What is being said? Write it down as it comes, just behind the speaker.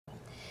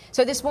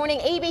So this morning,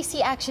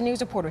 ABC Action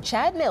News reporter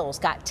Chad Mills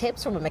got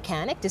tips from a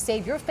mechanic to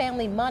save your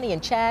family money.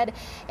 And Chad,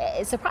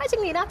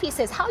 surprisingly enough, he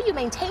says how you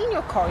maintain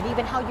your car and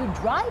even how you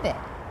drive it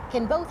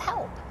can both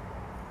help.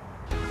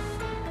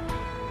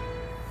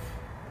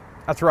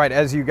 That's right.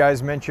 As you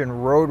guys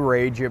mentioned, road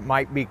rage, it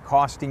might be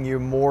costing you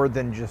more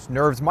than just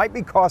nerves, might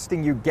be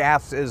costing you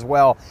gas as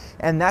well.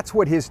 And that's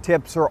what his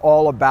tips are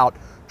all about,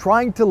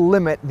 trying to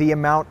limit the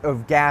amount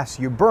of gas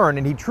you burn.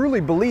 And he truly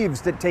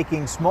believes that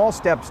taking small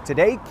steps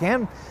today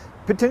can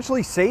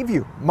potentially save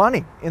you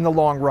money in the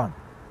long run.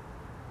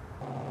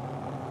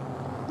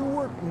 The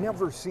work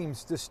never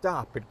seems to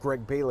stop at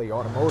Greg Bailey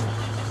Automotive.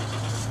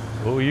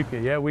 Oh,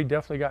 yeah, we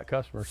definitely got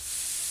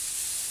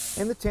customers.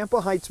 And the Tampa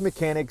Heights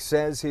mechanic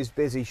says his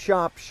busy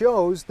shop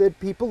shows that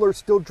people are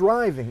still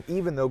driving,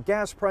 even though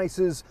gas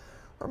prices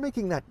are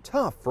making that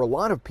tough for a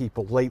lot of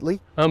people lately.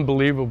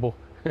 Unbelievable.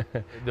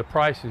 The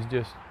price is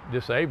just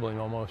disabling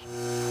almost.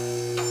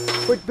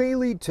 But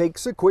Bailey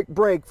takes a quick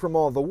break from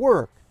all the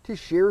work to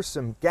share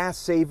some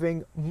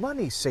gas-saving,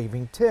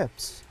 money-saving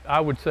tips. I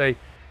would say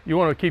you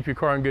want to keep your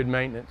car in good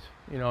maintenance.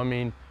 You know, I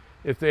mean,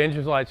 if the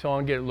engine light's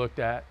on, get it looked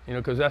at, you know,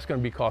 because that's going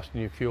to be costing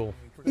you fuel.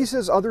 He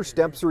says other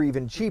steps are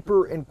even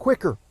cheaper and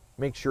quicker.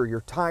 Make sure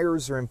your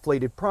tires are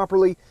inflated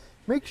properly.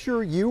 Make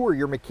sure you or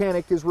your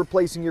mechanic is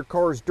replacing your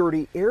car's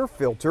dirty air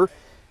filter,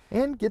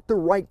 and get the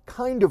right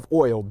kind of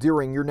oil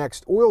during your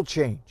next oil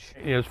change.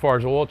 As far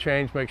as oil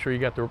change, make sure you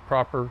got the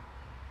proper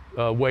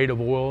weight of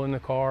oil in the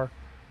car.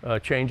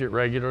 Change it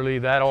regularly.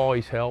 That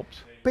always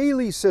helps.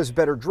 Bailey says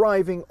better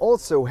driving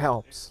also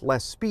helps.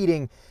 Less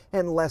speeding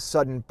and less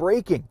sudden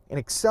braking and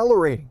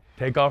accelerating.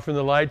 Take off from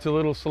the lights a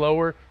little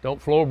slower.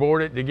 Don't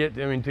floorboard it to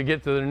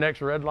get to the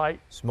next red light.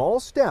 Small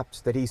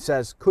steps that he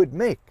says could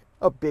make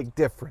a big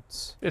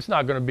difference. It's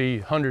not going to be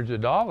hundreds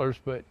of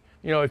dollars, but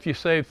you know, if you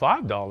save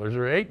 $5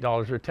 or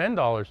 $8 or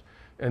 $10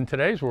 in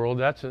today's world,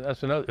 that's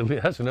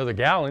another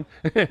gallon.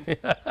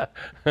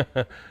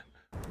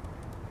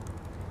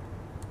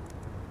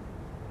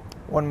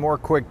 One more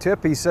quick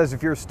tip. He says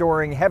if you're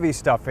storing heavy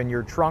stuff in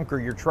your trunk or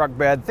your truck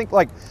bed, think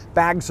like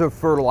bags of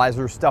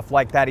fertilizer, stuff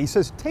like that. He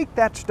says take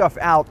that stuff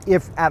out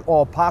if at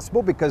all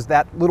possible, because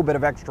that little bit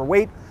of extra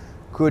weight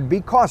could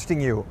be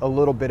costing you a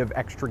little bit of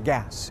extra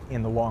gas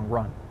in the long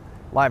run.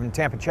 Live in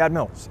Tampa, Chad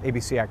Mills,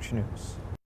 ABC Action News.